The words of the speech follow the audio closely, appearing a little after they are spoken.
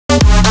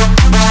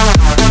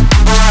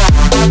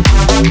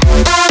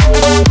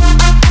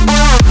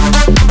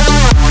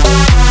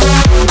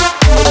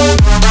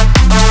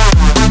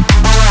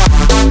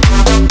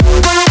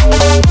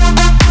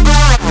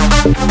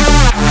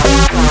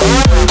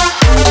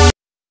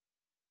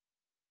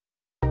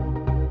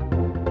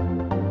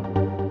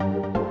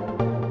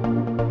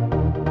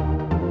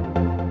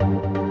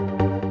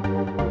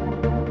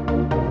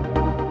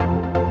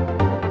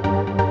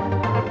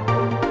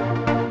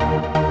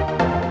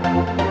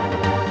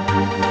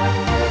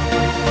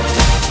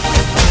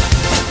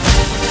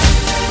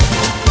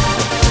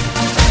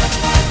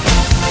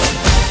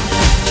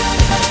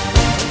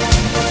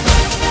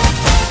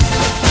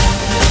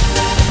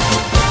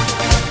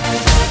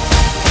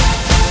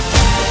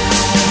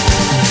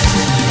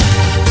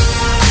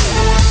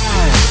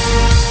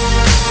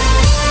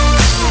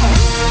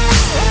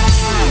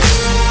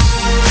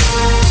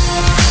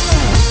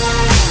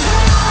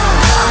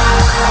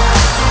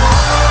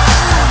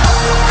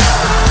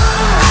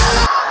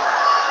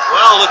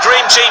Well, the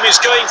dream team is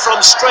going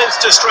from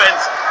strength to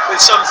strength with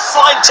some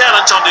fine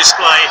talent on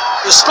display.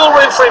 There's still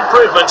room for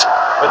improvement,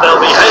 but they'll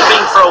be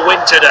hoping for a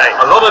win today.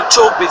 A lot of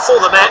talk before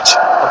the match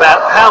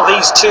about how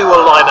these two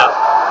will line up.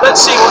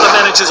 Let's see what the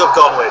managers have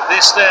gone with.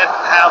 This then,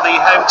 how the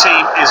home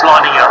team is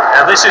lining up.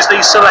 And this is the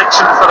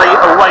selection for the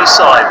away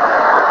side.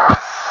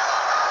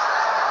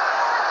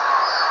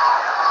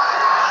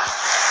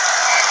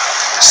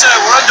 So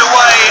we're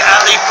underway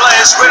and the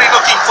players really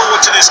looking forward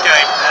to this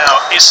game. Now,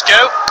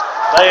 Isco,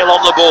 Bale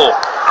on the ball.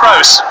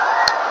 Kroos.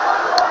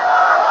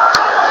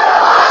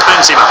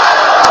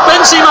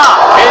 Benzema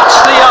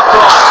hits the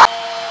upright.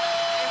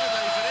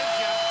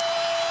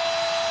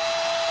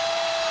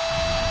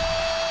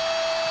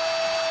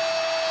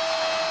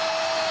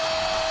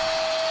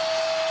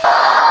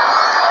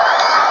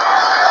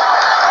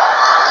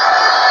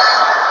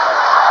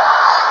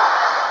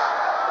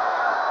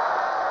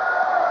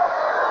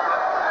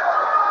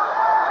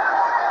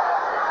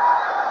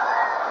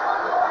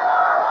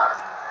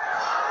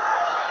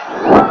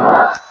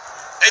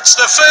 It's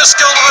the first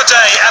goal of the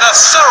day and a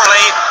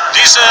thoroughly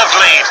deserved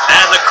lead.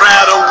 And the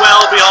crowd are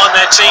well behind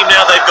their team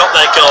now they've got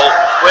their goal.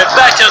 We're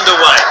back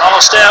underway.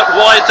 Passed out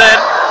wide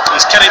then.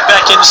 He's cut it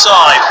back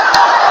inside.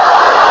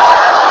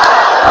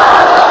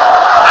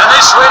 And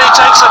this really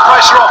takes the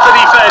pressure off the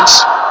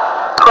defence.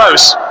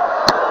 Kroos.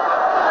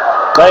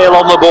 Bale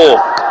on the ball.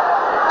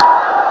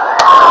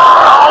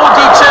 Oh,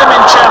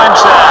 determined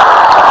challenge there.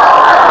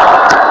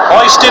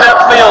 Hoisted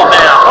upfield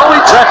now. Oh,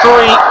 it's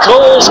referee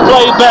calls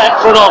play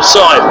back for an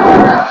offside.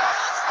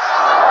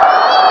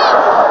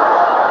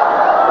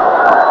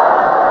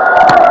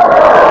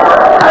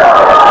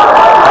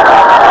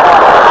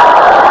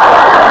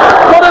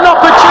 What an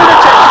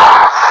opportunity!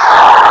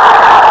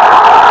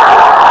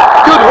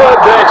 Good work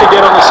there to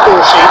get on the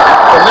score sheet.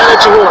 The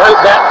manager will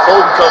hope that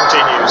form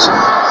continues.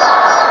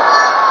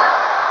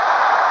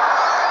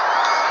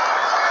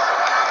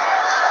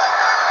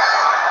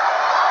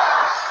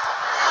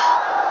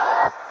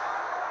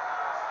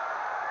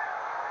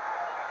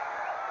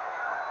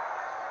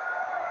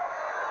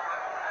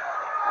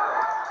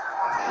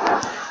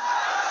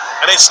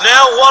 And it's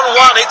now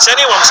 1-1, it's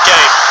anyone's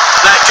game.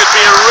 That could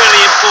be a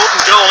really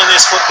important goal in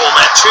this football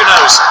match, who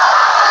knows?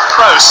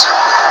 Kroos.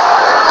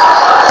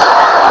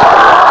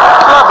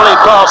 Lovely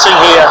passing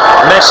here,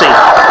 Messi.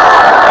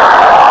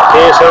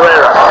 Here's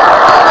Herrera.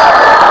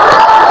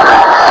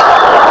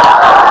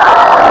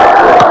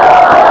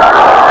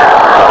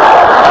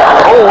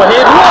 Oh,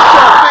 ahead, what a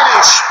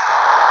finish!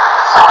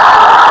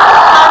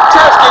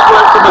 Fantastic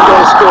work from the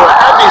goal scorer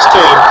and his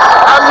team.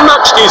 A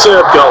much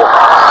deserved goal.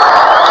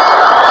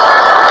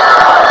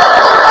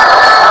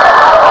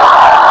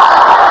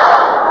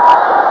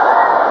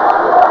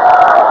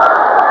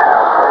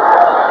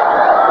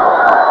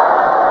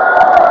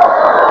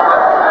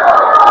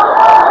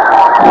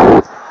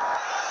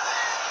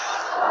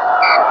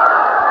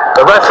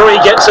 The referee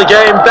gets the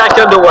game back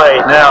underway.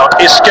 Now,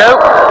 Isco,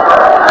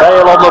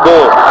 Bale on the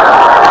ball.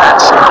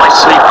 That's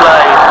nicely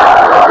played.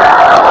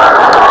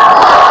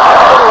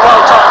 What a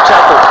well-timed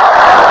tackle.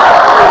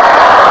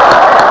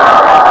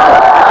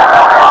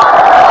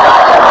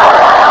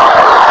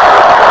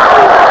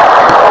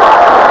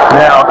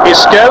 Now,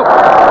 Isco.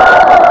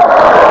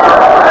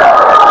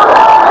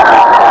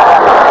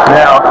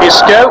 Now,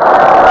 Isco.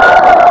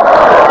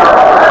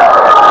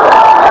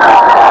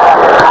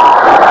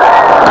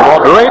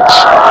 Madrid.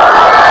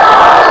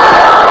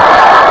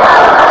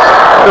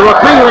 They're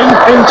appealing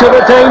into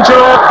the danger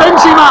of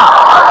Benzema.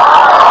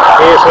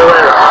 Here's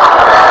Herrera.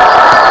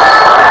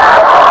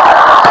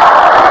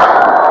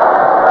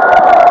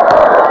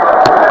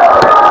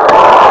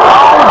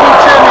 Oh,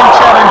 determined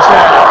challenge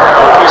there.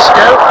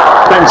 Isco.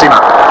 Benzema.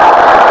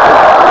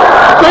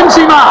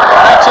 Benzema.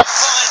 That's a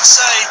fine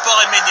save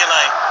by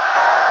Mignolet.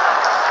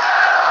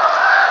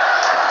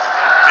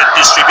 Good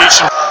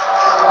distribution.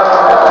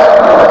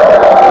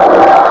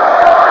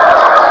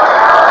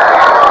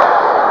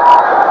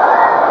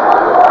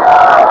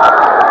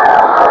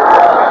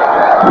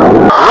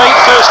 Great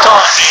first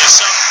half here,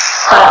 some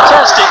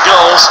fantastic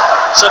goals,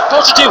 some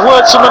positive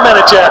words from the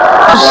manager.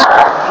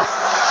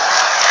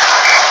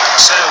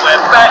 So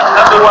we're back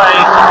underway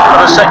for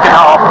the second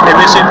half in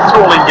this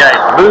enthralling game.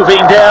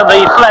 Moving down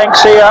the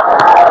flanks here. Ooh,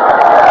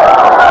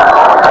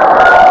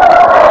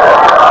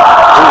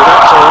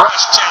 that's a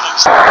rash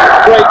challenge.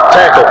 Great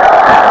tackle.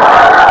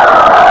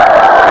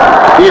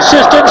 The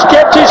assistant's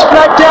kept his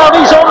flag down,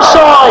 he's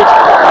onside.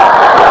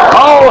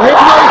 Oh, hit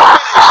no finish.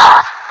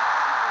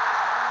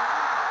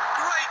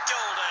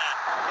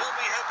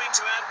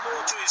 To add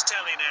more to his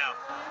tally now.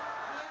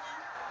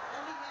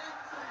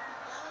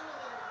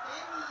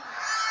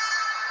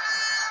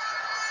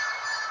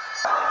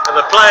 And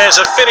the players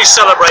have finished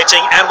celebrating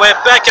and we're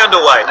back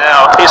underway.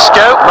 Now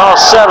Isco,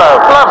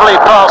 Marcelo,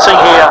 lovely passing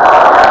here.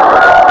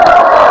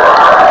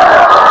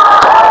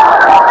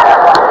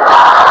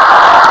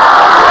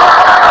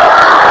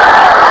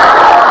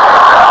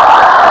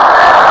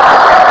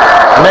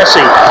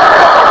 Messi.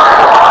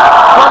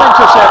 Well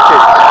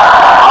intercepted.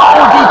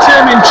 Oh,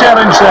 determined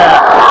challenge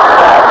there.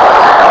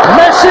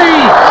 Messi!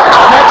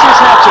 That's his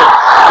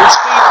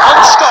hat-trick.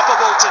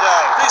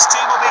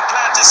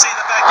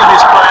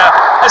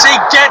 as he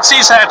gets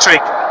his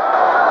hat-trick.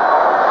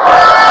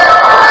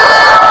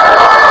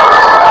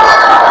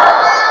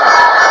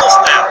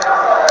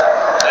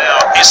 Now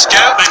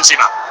Isco,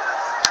 Benzema,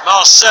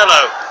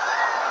 Marcelo,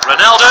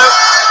 Ronaldo,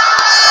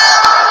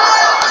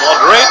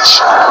 Madrid.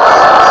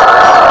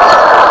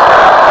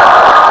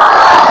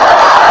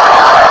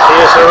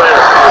 Here's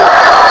Herrera.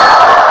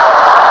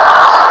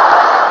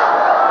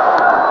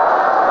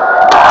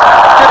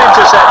 Good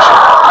interception.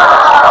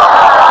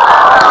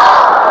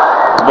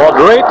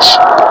 Madrid.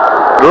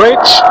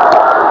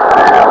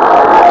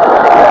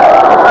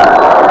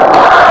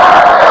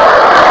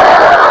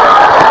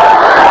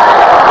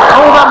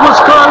 Oh, that was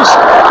close.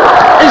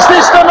 Is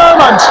this the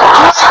moment?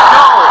 Great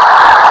goal.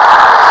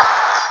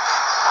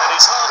 And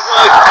his hard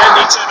work and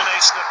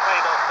determination have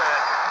paid off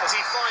there as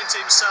he finds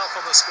himself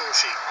on the score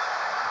sheet.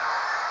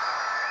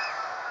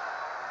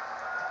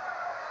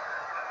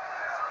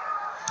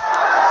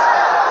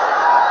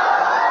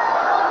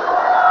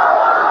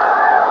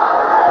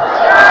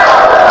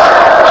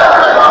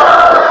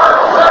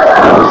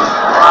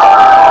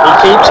 He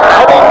keeps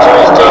adding to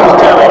his team's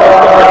tally.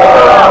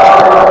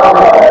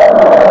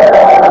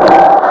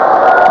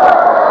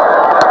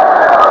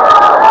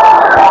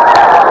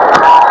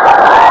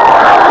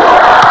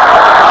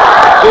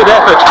 Good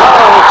effort.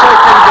 Oh,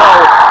 taken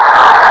goal.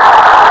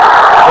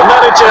 The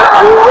manager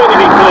will already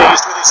be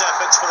pleased with his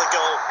efforts for the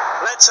goal.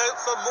 Let's hope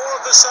for more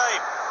of the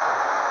same.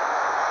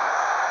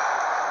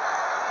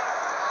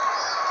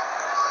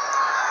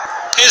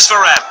 Here's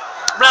Varane.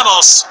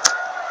 Ramos.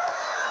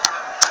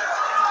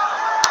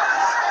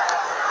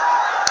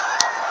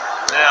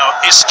 Now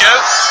Isco.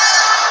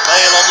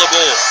 Bale on the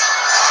ball.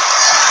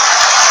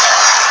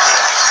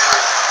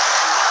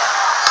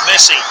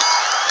 Messi.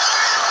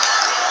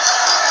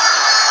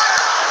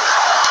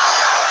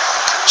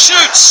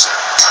 Shoots.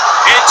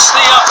 It's the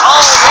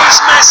he's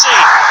Messi.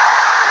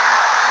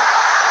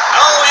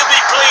 Oh, he'll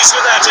be pleased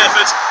with that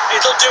effort.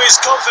 It'll do his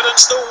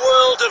confidence the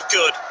world of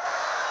good.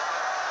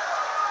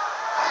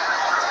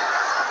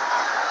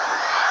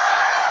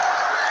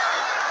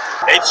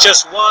 It's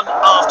just one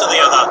after the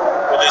other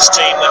with this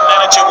team. The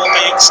manager will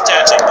be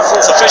ecstatic. The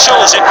fourth official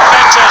is in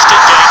fantastic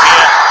game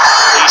here.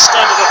 The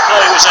standard of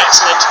play was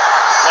excellent.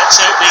 Let's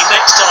hope the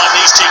next time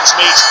these teams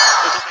meet,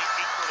 it'll be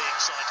equally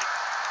exciting.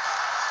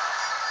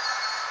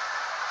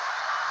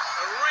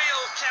 A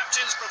real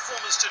captain's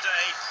performance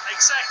today.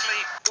 Exactly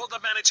what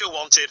the manager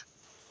wanted.